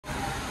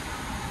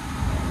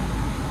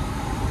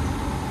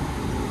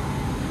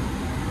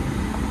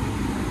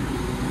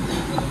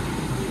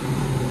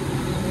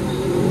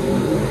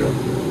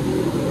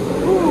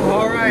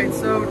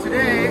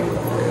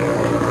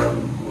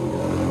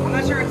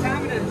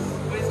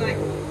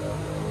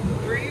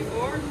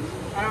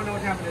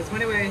is.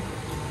 But anyway,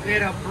 we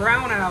had a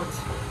brownout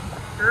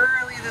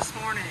early this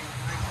morning,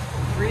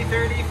 like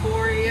 3:30,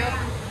 4 a.m.,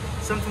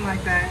 something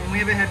like that, and we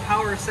haven't had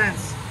power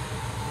since.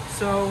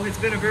 So it's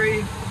been a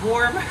very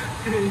warm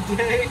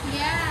day.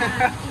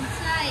 Yeah,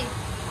 inside.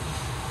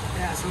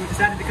 Yeah, so we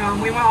decided to come.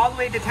 We went all the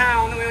way to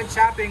town. We went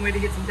shopping. We had to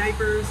get some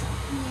diapers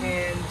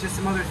and just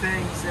some other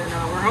things. And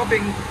we're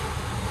hoping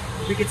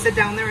we could sit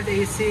down there with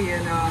the AC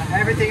and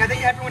everything. I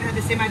think everyone had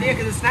the same idea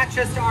because it's not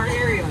just our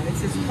area.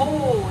 It's this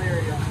whole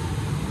area.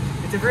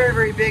 It's a very,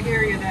 very big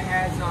area that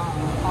has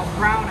a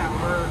brownout.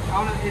 Or,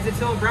 I don't know, is it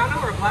still a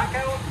brownout or a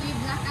blackout?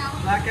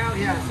 Blackout. Blackout,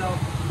 yeah. So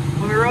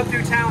when we rode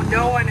through town,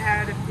 no one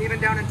had, even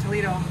down in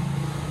Toledo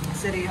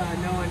City,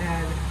 no one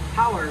had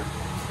power.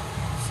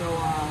 So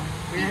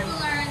we People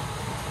are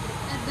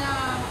at the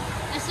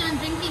restaurant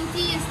drinking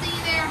tea and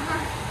staying there for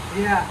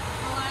a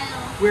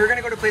while. We were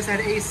gonna go to a place that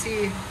had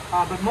AC,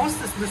 but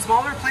most of the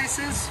smaller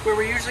places where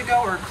we usually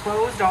go are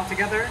closed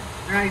altogether.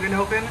 They're not even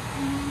open.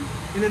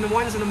 And then the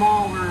ones in the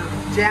mall were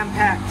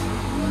jam-packed.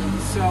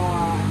 So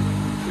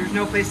there's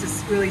no place to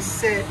really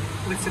sit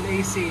with some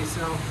AC.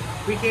 So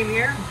we came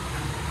here.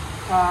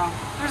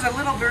 There's a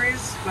little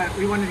breeze, but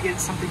we wanted to get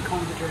something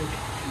cold to drink.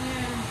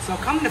 So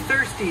come to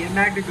Thirsty in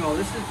Milagro.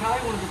 This is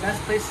probably one of the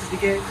best places to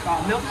get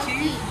milk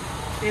tea.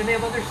 And they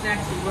have other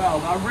snacks as well.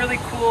 A really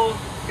cool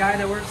guy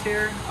that works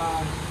here.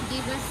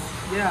 Gave us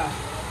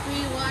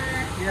free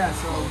water. Yeah,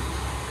 so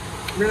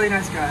really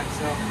nice guy.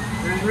 So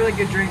there's really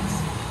good drinks.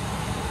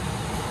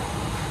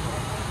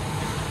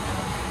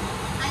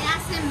 I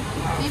asked him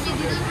if they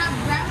didn't have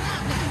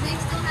brownout because they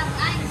still have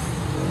ice.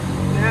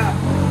 Yeah.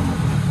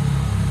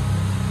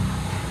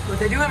 But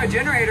they do have a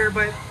generator,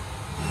 but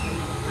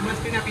they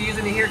must not be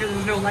using it here because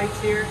there's no lights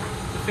here.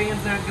 The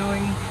fan's not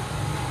going.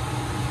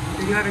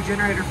 They do have a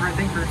generator for, I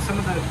think, for some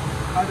of the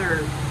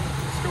other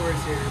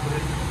stores here.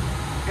 But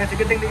yeah, it's a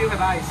good thing they do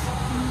have ice.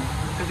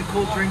 Because a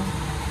cold drink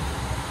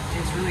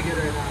tastes really good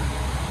right now.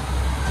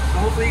 So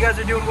hopefully you guys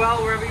are doing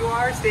well wherever you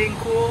are, staying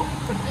cool.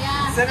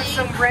 Yeah. Send us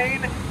some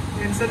rain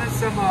and send us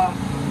some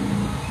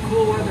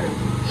cool weather.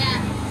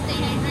 Yeah, stay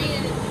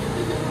hydrated.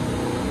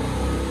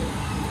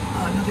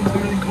 Nothing's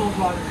better than cold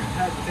water.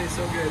 That tastes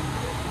so good.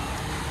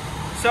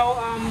 So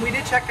we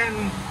did check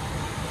on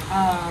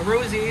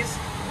Rosie's.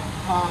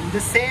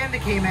 The sand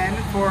came in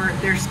for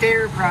their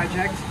stair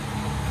project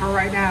for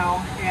right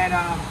now, and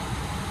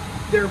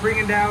they're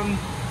bringing down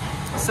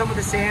some of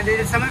the sand. They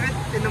did some of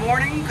it in the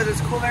morning because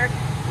it's cooler,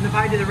 and they'll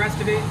probably do the rest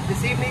of it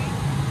this evening.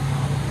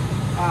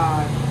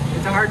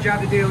 It's a hard job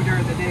to do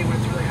during the day when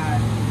it's really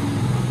hot.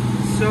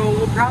 So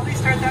we'll probably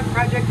start that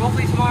project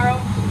hopefully tomorrow.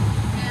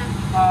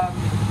 Yeah.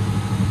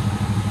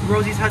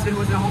 Rosie's husband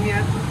wasn't home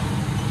yet,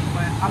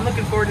 but I'm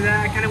looking forward to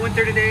that. I kind of went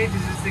there today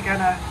just to kind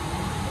of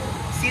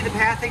see the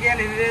path again,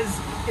 and it is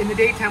in the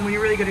daytime when you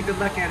really get a good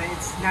look at it.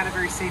 It's not a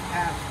very safe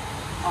path,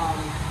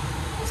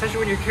 especially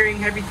when you're carrying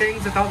heavy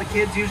things with all the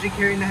kids usually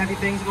carrying the heavy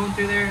things going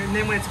through there. And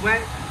then when it's wet,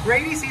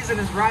 rainy season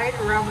is right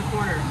around the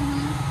corner.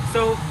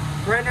 So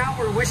right now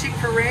we're wishing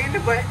for rain,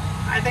 but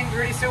I think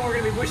pretty soon we're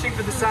gonna be wishing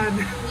for the sun.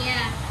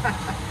 Yeah.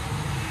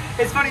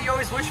 It's funny, you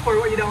always wish for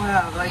what you don't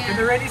have. Like in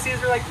the rainy season,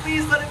 we're like,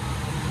 please let it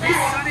be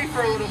sunny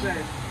for a little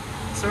bit.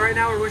 So right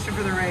now we're wishing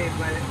for the rain,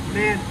 but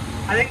man,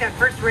 I think that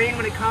first rain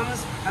when it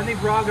comes, I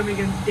think we're all gonna be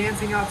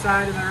dancing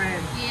outside in the rain.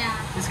 Yeah.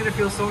 It's gonna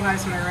feel so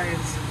nice when it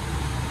rains.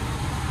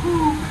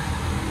 Whew.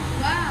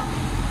 Wow.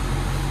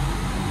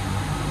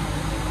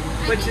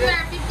 But I think we're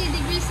at 50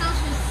 degrees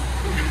Celsius.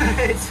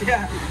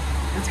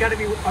 It's got to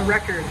be a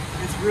record.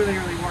 It's really,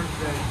 really warm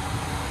today.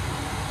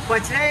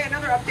 But today,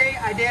 another update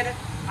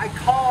I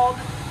called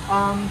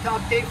to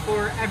update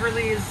for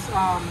Everly's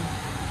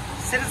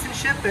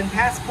citizenship and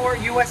passport,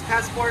 U.S.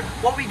 passport.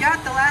 What we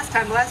got the last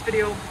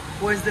video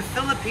was the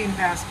Philippine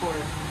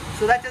passport.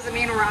 So that doesn't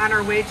mean we're on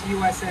our way to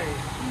USA.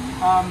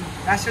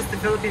 That's just the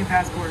Philippine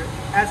passport.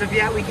 As of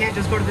yet, we can't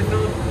just go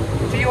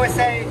to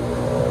USA.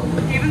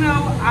 Even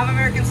though I'm an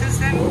American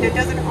citizen, it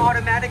doesn't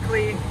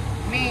automatically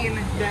mean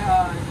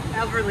that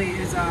Everly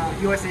is a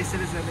USA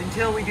citizen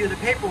until we do the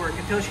paperwork,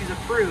 until she's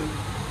approved.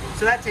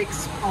 So that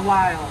takes a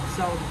while.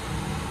 So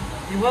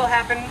it will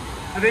happen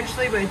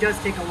eventually, but it does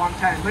take a long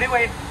time. But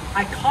anyway,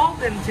 I called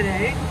them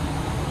today,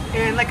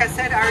 and like I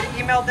said, I already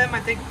emailed them, I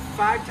think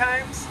 5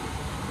 times.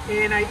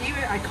 And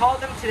I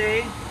called them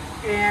today,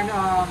 and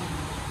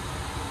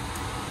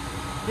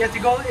you have to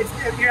go,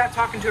 you're not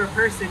talking to a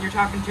person, you're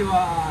talking to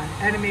a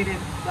animated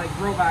like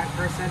robot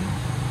person.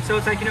 So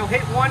it's like, you know,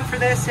 hit 1 for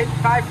this, hit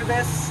 5 for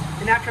this,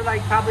 and after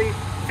like probably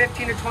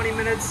 15 to 20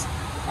 minutes,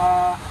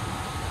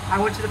 I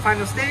went to the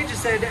final stage. It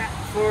said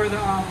for the,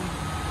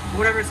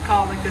 whatever it's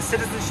called, like the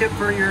citizenship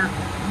for your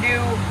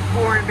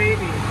newborn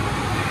baby.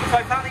 So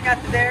I finally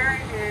got to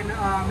there, and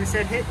it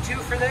said hit 2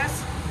 for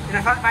this, and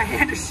I found my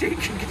hand is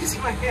shaking. Can you see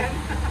my hand?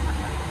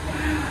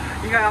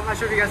 I'm not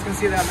sure if you guys can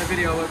see that in the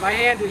video, but my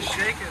hand is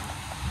shaking.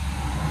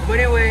 But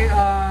anyway,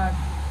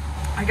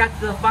 I got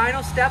to the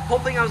final step,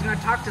 hoping I was going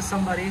to talk to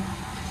somebody.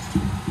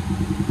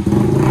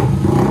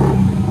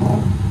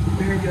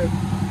 Very good.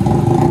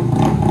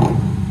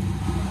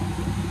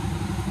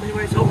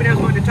 Anyways, hoping I was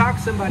going to talk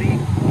to somebody.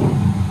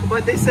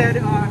 But they said,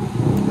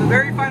 the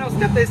very final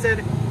step, they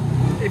said,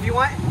 if you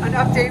want an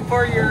update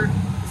for your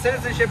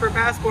citizenship or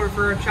passport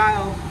for a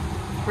child,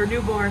 for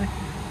newborn,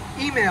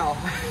 email.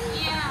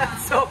 Yeah.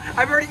 So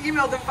I've already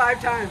emailed them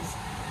 5 times.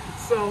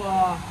 So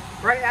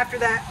right after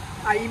that,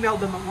 I emailed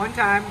them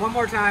one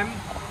more time.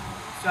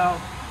 So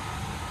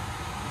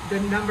the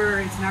number,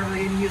 it's not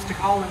really any use to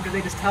call them because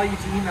they just tell you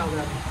to email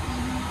them.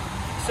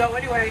 So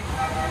anyway,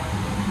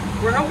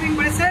 we're hoping,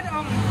 but it said,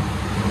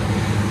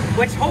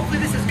 which hopefully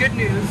this is good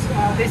news,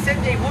 they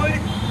said they would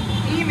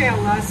email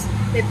us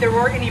if there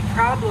were any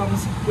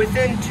problems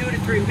within 2 to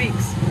 3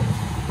 weeks.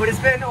 But it's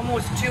been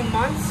almost 2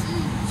 months,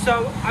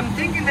 so I'm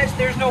thinking that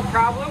there's no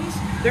problems.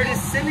 They're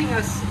just sending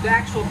us the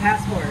actual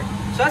passport.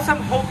 So that's what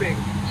I'm hoping.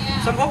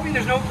 Yeah. So I'm hoping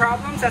there's no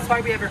problems. That's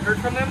why we haven't heard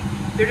from them.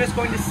 They're just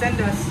going to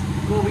send us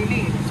what we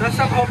need. So that's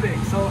what I'm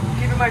hoping. So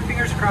keeping my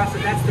fingers crossed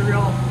that that's the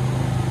real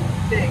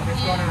thing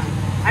that's going on.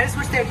 I just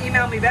wish they'd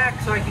email me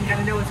back so I can kind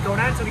of know what's going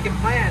on so we can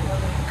plan.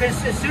 Because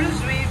as soon as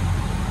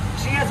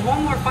she has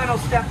one more final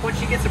step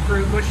once she gets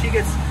approved, once she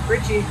gets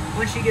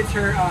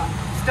her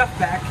stuff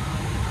back,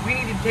 we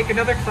need to take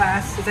another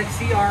class. It's like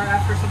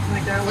CRF or something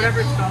like that,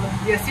 whatever it's called.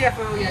 Yeah,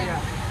 CFO, yeah.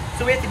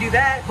 So we have to do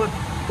that, but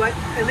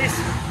at least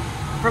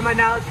from my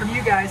knowledge from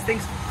you guys,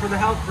 thanks for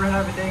the help for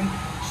everything,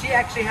 she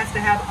actually has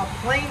to have a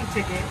plane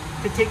ticket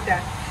to take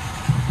that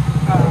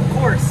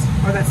course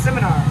or that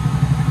seminar.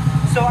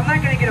 So I'm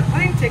not going to get a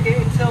plane ticket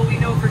until we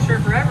know for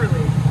sure for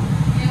Everly.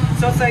 Yeah.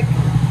 So it's like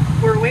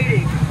we're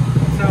waiting.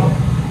 So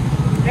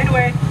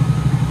anyway,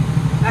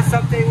 that's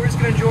something. We're just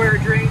going to enjoy our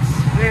drinks.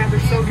 Man, they're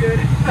so good.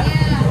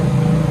 Yeah.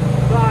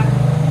 But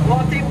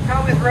we'll update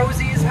probably with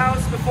Rosie's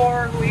house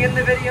before we end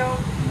the video.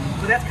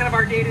 So that's kind of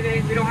our day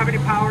today. We don't have any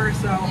power,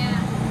 so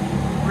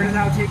we're just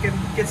out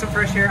get some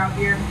fresh air out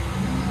here.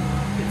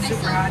 It's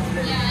super hot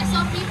today. Yeah, I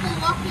saw people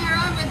walking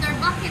around with their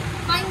bucket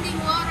finding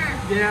water.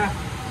 Yeah.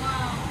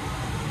 Wow.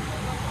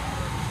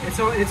 It's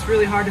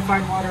really hard to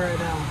find water right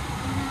now.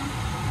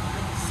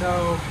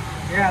 So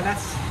yeah,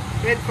 that's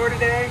it for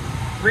today.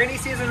 Rainy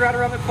season right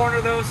around the corner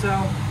though, so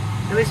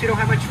at least we don't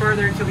have much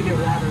further until we get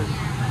water.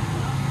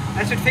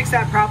 I should fix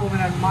that problem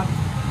in a month.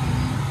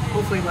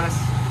 Hopefully less.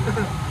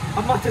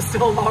 A month is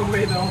still a long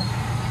way though.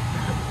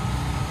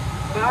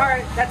 But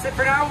alright, that's it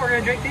for now. We're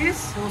gonna drink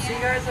these and we'll see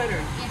you guys later.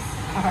 Yes.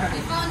 Alright.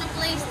 We found a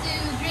place to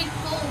drink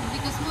cold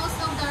because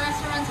most of the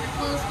restaurants are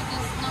closed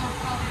because no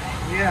cold.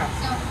 Yeah.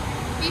 So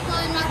people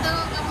in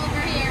Milagro, come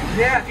over here.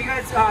 Yeah, if you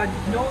guys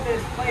know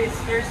this place,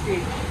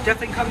 Thirsty,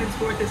 definitely come and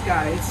support this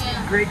guy. It's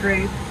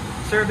great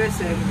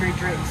service and great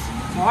drinks.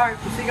 So alright,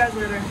 we'll see you guys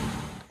later.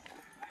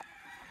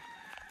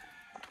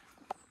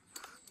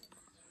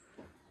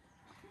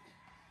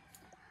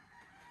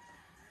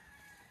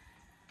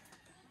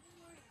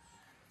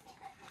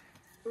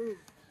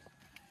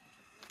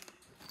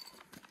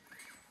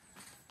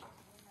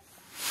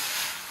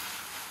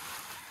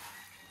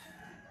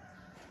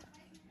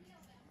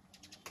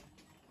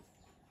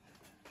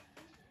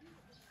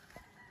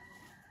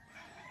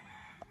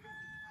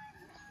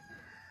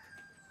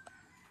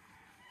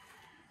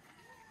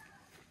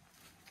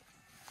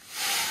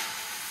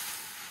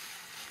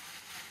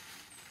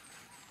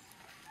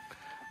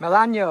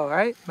 Milagro,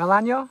 right?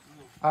 Milagro?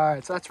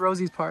 Alright, so that's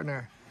Rosie's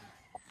partner.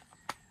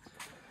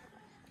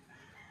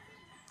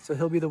 So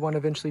he'll be the one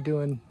eventually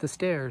doing the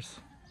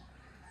stairs.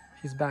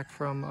 He's back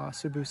from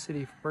Cebu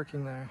City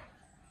working there.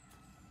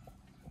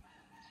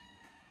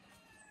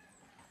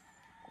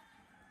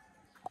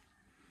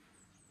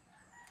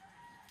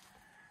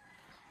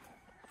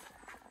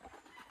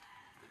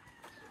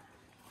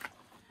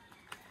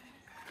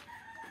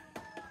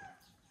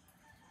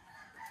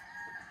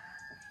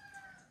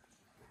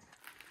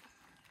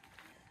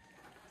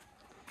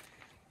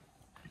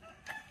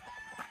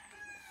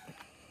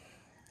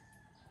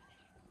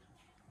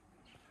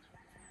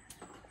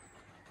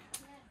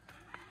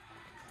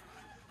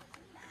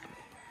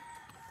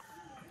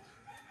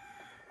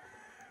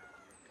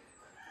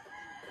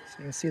 So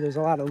you can see there's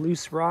a lot of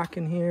loose rock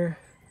in here.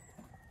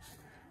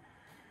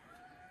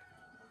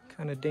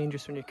 Kind of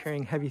dangerous when you're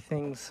carrying heavy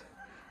things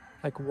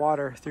like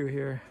water through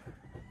here.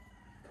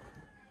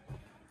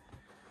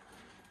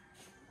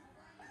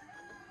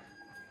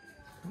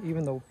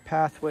 Even the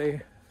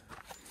pathway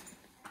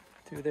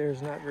through there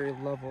is not very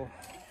level.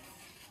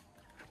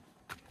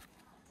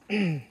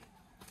 Big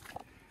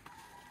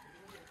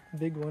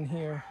one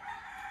here.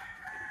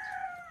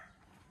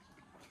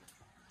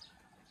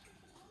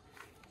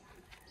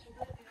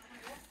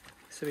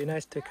 So it'd be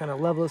nice to kind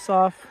of level this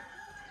off,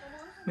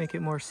 make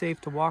it more safe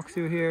to walk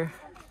through here.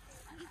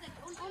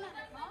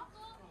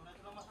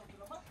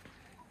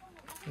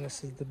 And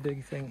this is the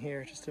big thing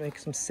here, just to make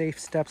some safe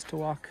steps to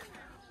walk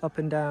up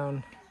and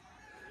down.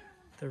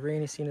 The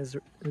rainy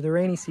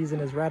season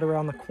is right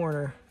around the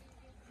corner.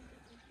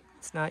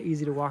 It's not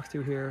easy to walk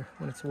through here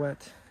when it's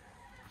wet.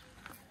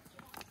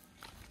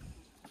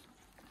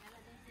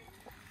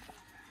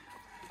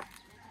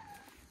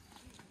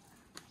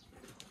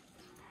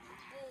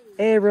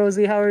 Hey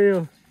Rosie, how are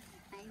you?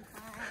 I'm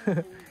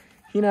fine.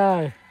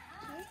 Hinay.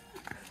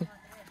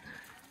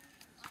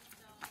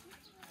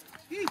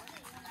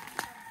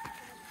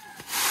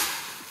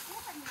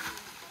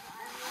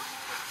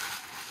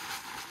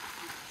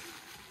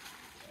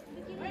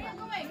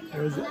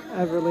 There's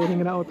Everly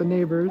hanging out with the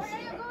neighbors.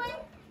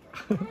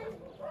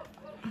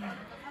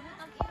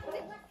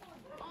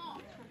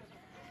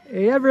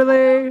 Hey,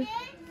 Everly!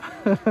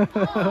 50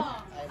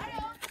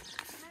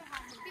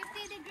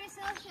 degrees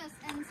Celsius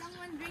and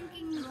someone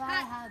drinking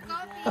hot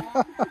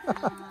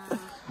coffee.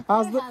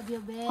 How's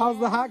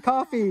the hot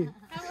coffee?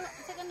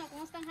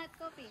 Kumusta hot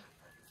coffee?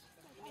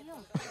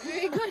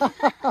 Very good.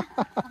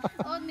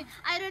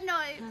 I don't know.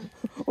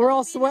 We're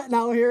all sweating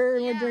out here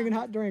and we're drinking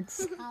hot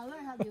drinks.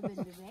 Where have you been,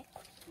 Bebe?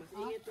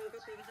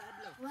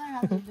 Where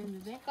have you been,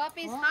 Bebe?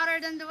 Coffee is hotter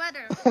than the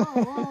weather.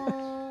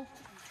 Oh.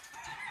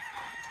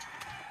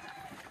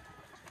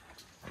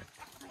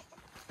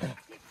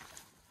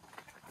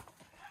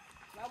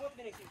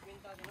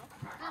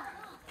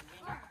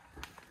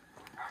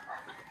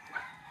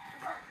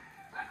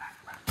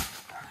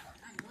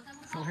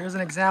 So here's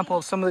an example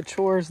of some of the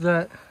chores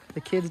that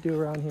the kids do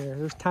around here.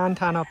 There's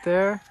Tantan up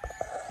there,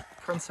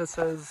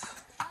 Princess's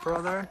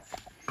brother.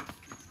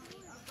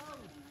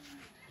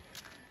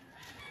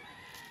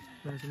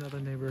 There's another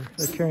neighbor.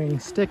 They're carrying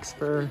sticks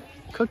for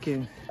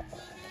cooking.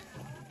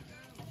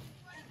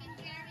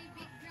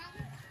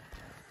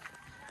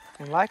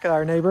 And like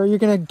our neighbor, you're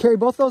gonna carry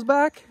both those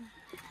back?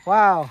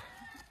 Wow.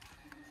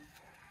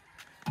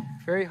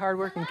 Very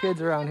hardworking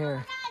kids around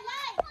here.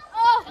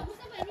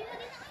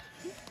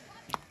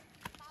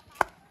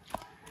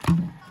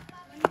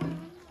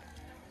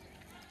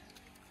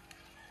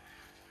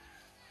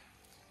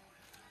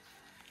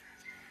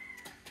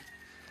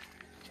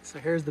 So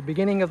here's the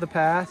beginning of the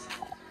path.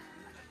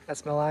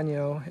 That's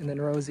Milagro, and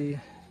then Rosie,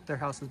 their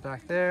house is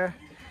back there.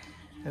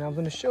 And I'm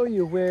gonna show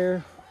you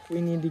where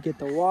we need to get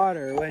the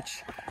water,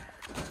 which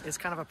is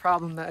kind of a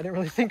problem that I didn't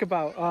really think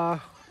about.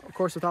 Of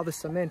course, with all the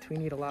cement, we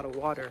need a lot of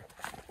water.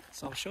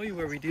 So I'll show you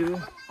where we do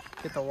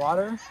get the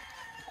water.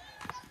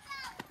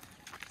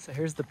 So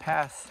here's the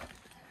path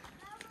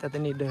that they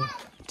need to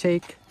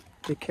take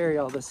to carry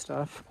all this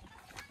stuff.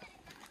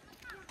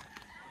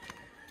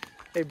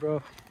 Hey,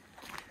 bro.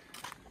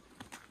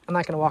 I'm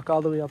not gonna walk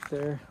all the way up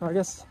there. Or I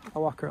guess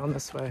I'll walk around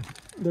this way.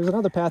 There's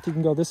another path you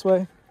can go this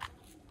way.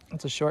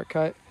 It's a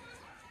shortcut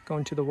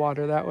going to the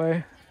water that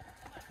way.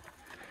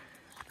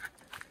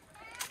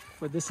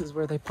 But this is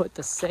where they put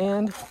the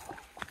sand,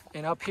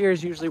 and up here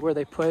is usually where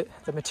they put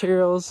the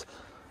materials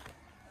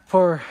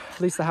for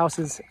at least the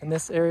houses in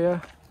this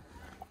area,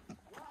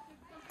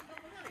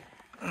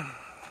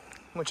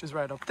 which is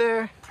right up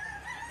there.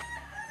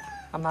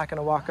 I'm not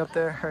gonna walk up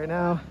there right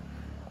now.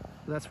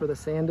 That's where the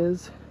sand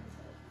is.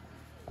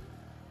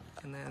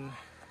 And then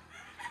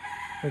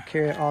we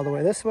carry it all the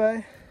way this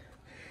way.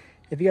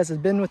 If you guys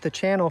have been with the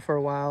channel for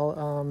a while,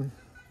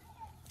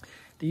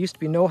 there used to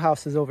be no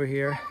houses over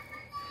here,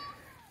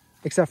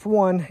 except for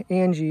one.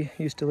 Angie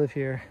used to live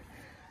here.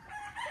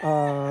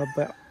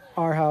 But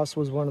our house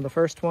was one of the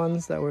first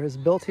ones that was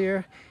built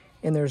here,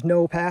 and there's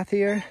no path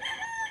here.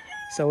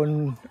 So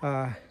when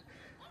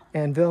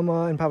and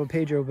Vilma and Papa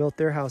Pedro built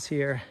their house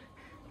here,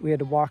 we had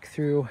to walk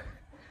through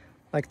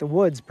like the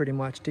woods pretty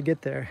much to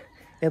get there.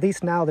 At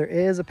least now there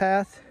is a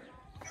path,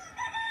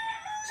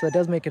 so it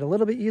does make it a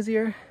little bit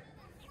easier,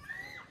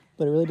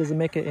 but it really doesn't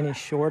make it any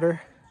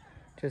shorter,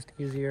 just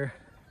easier.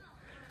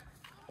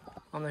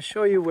 I'm gonna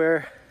show you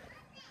where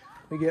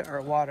we get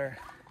our water.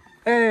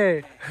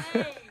 Hey,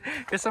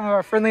 here's some of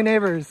our friendly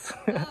neighbors.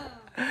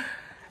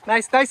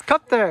 Nice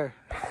cup there.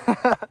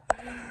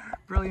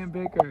 Brilliant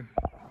baker.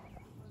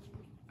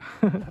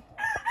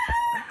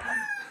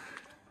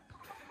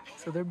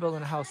 So they're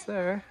building a house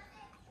there.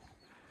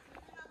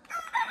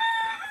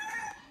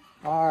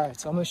 All right,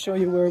 so I'm gonna show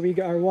you where we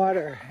got our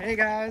water. Hey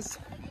guys,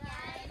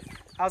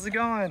 how's it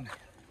going?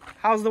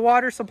 How's the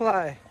water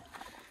supply?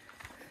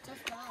 So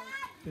small.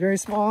 Very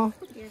small?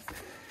 Yes.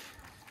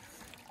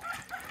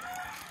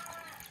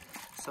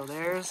 So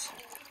there's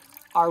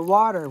our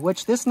water,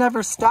 which this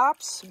never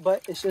stops,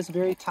 but it's just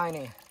very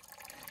tiny.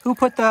 Who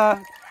put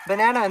the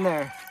banana in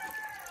there?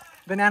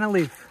 Banana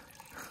leaf.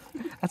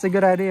 That's a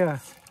good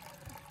idea.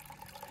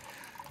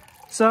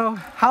 So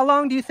how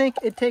long do you think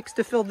it takes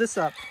to fill this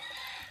up?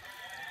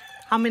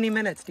 How many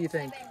minutes do you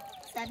think?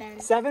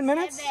 7. 7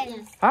 minutes?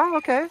 7. Oh,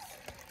 okay.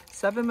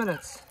 7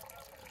 minutes.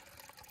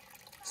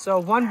 So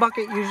one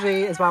bucket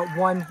usually is about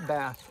one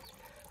bath.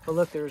 But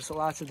look, there's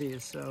lots of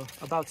these. So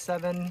about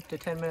 7 to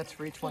 10 minutes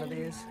for each one of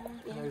these.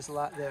 And there's a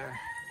lot there.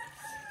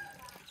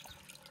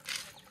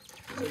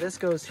 So this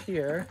goes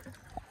here,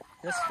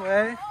 this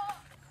way.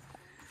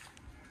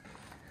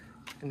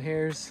 And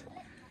here's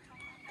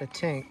the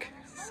tank.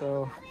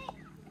 So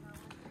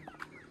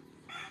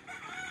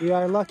we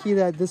are lucky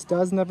that this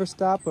does never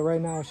stop, but right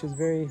now it's just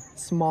very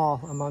small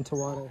amount of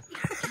water.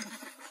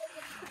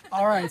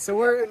 All right, so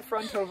we're in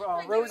front of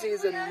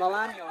Rosie's and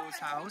Milagro's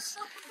house,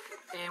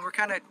 and we're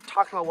kind of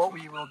talking about what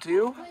we will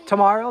do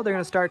tomorrow. They're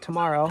gonna start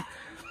tomorrow.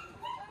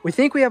 We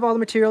think we have all the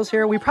materials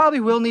here. We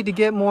probably will need to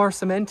get more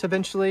cement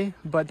eventually,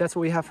 but that's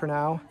what we have for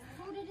now.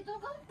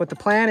 But the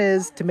plan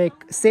is to make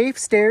safe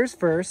stairs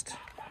first,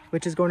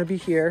 which is going to be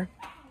here.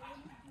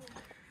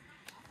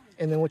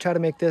 And then we'll try to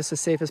make this as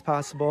safe as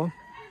possible.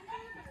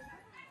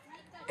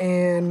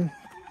 And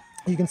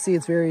You can see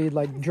it's very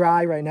like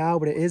dry right now,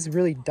 but it is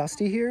really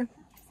dusty here.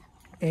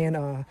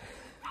 And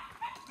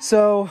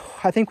so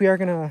I think we are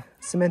gonna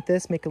cement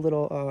this, make a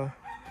little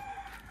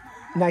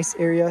nice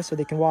area so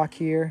they can walk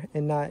here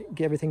and not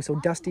get everything so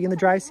dusty in the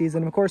dry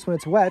season. And of course, when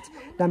it's wet,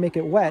 not make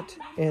it wet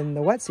in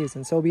the wet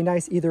season. So it'll be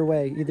nice either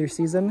way, either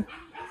season.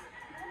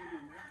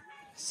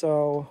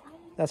 So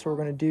that's what we're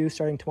gonna do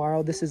starting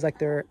tomorrow. This is like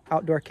their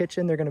outdoor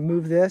kitchen. They're gonna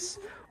move this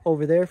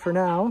over there for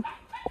now.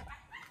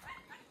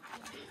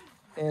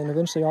 And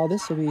eventually all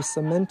this will be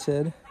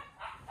cemented,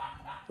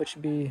 which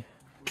would be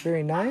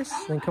very nice.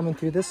 And then coming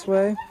through this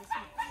way,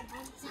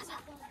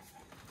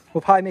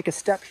 we'll probably make a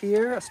step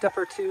here, a step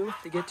or two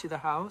to get to the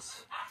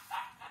house.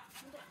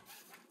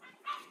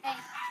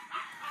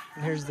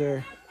 And here's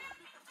their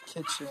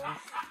kitchen.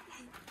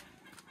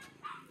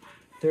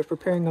 They're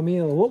preparing a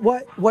meal.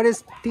 What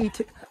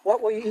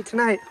will you eat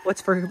tonight?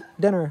 What's for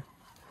dinner?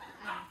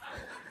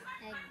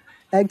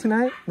 Egg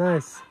tonight?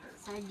 Nice.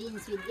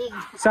 Sardines with egg.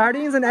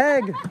 Sardines and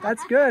egg.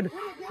 That's good.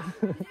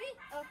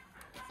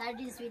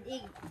 Sardines with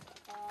egg.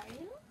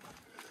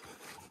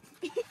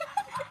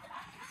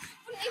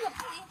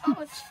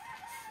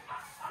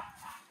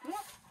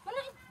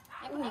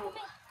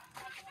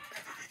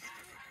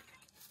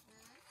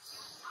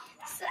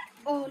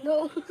 Oh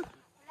no.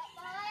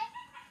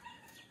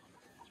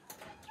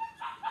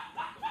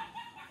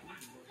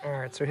 All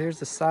right, so here's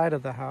the side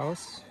of the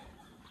house.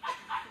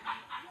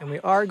 And we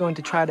are going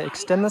to try to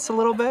extend this a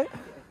little bit.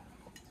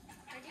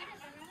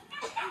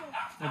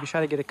 Maybe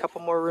try to get a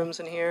couple more rooms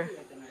in here.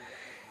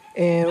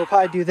 And we'll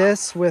probably do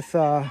this with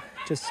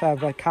just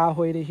have like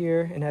kahoy to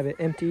here and have it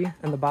empty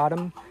on the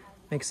bottom.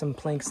 Make some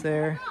planks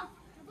there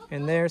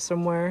and there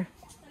somewhere.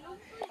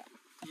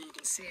 You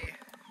can see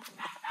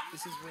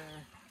this is where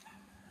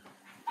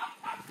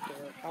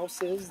the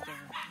house is,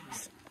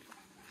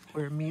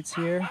 where it meets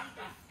here.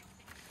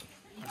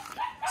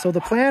 So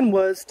the plan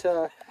was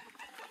to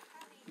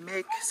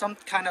make some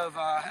kind of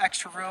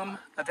extra room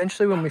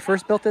eventually when we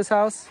first built this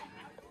house.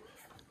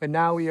 But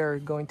now we are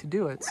going to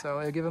do it, so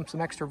it'll give them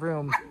some extra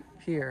room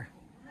here.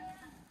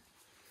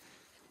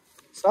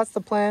 So that's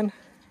the plan.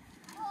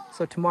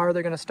 So tomorrow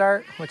they're gonna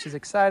start, which is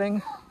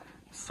exciting.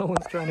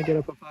 Someone's trying to get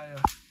a papaya.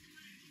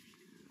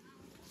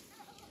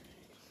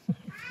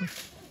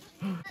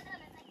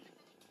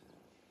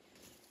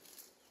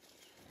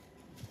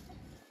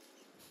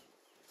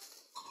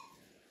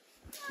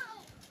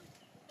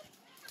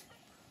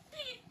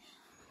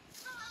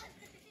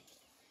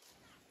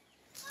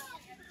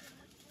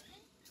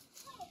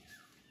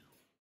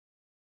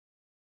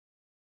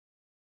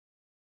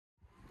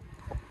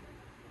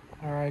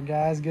 All right,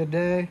 guys, good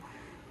day.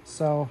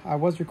 So I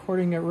was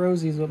recording at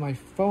Rosie's, but my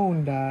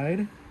phone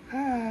died.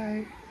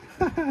 Hi.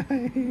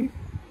 Hi.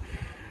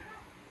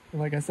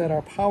 Like I said,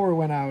 our power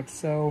went out,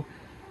 so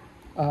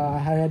I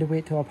had to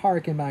wait till our power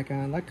came back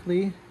on.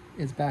 Luckily,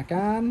 it's back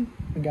on.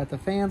 We got the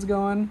fans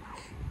going.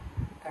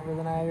 Everett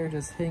and I are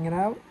just hanging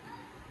out.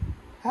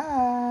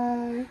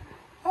 Hi.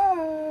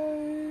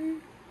 Hi.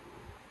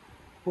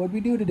 What'd we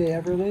do today,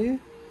 Everly?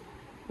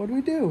 What'd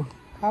we do?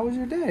 How was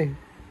your day?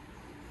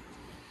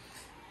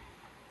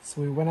 So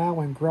we went out,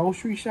 went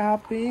grocery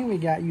shopping. We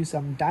got you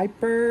some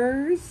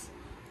diapers.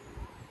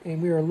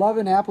 And we were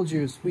loving apple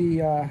juice. We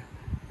are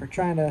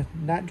trying to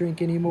not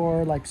drink any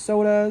more like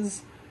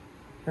sodas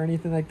or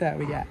anything like that.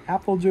 We got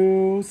apple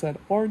juice and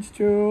orange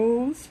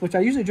juice, which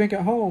I usually drink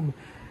at home.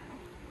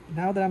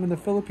 Now that I'm in the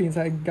Philippines,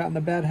 I've gotten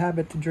the bad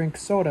habit to drink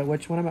soda,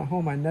 which when I'm at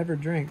home, I never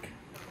drink.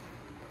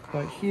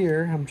 But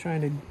here, I'm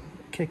trying to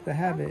kick the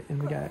habit,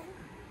 and we got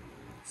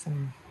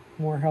some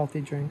more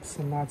healthy drinks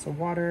and lots of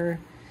water.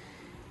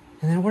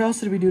 And then what else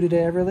did we do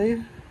today,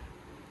 Everly?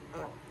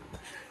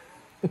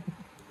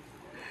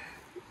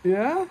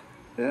 Yeah?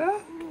 Yeah?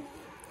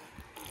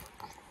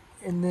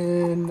 And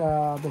then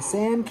the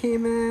sand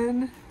came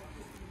in.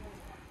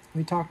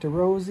 We talked to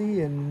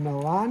Rosie and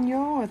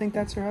Milagro, I think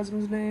that's her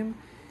husband's name.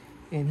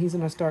 And he's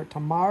gonna start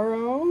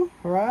tomorrow,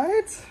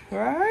 right?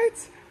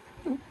 Right?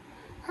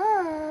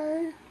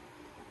 Hi.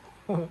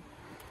 So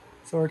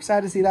we're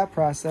excited to see that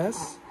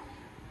process.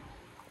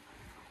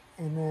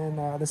 And then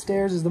the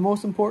stairs is the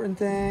most important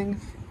thing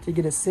to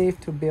get it safe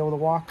to be able to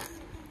walk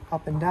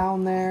up and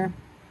down there.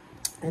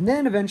 And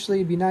then eventually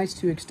it'd be nice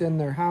to extend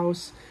their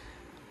house.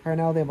 Right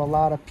now they have a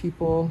lot of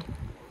people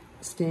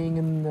staying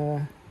in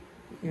the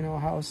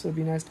house, so it'd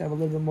be nice to have a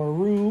little bit more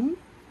room,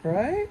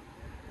 right?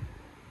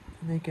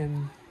 And they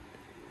can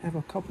have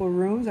a couple of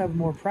rooms, have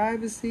more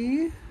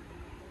privacy.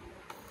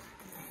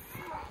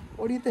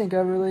 What do you think,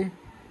 Everly?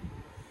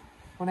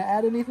 Want to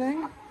add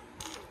anything?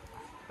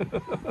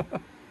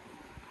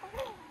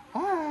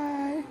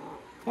 Hi.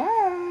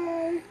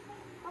 Hi.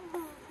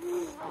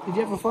 Did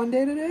you have a fun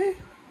day today?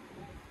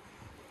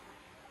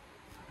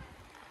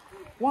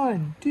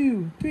 1,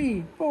 2,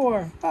 3,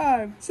 4,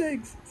 5,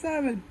 6,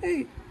 7,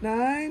 8,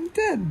 9,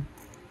 10.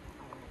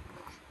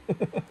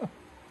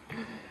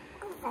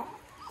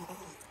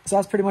 So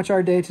that's pretty much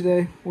our day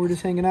today. We're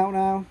just hanging out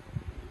now.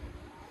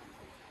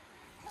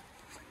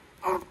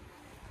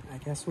 I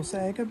guess we'll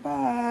say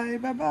goodbye.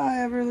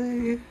 Bye-bye,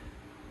 Everly.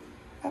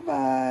 Bye-bye.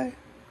 Bye-bye.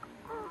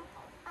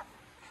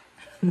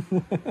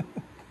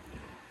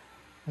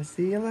 I'll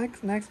see you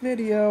next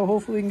video.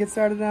 Hopefully we can get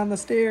started on the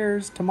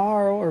stairs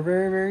tomorrow or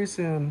very, very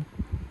soon.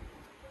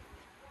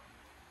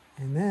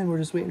 And then we're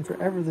just waiting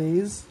for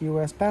Everly's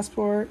U.S.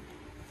 passport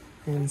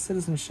and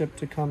citizenship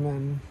to come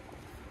in.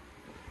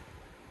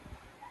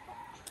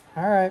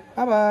 All right,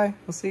 bye-bye.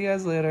 We'll see you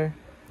guys later.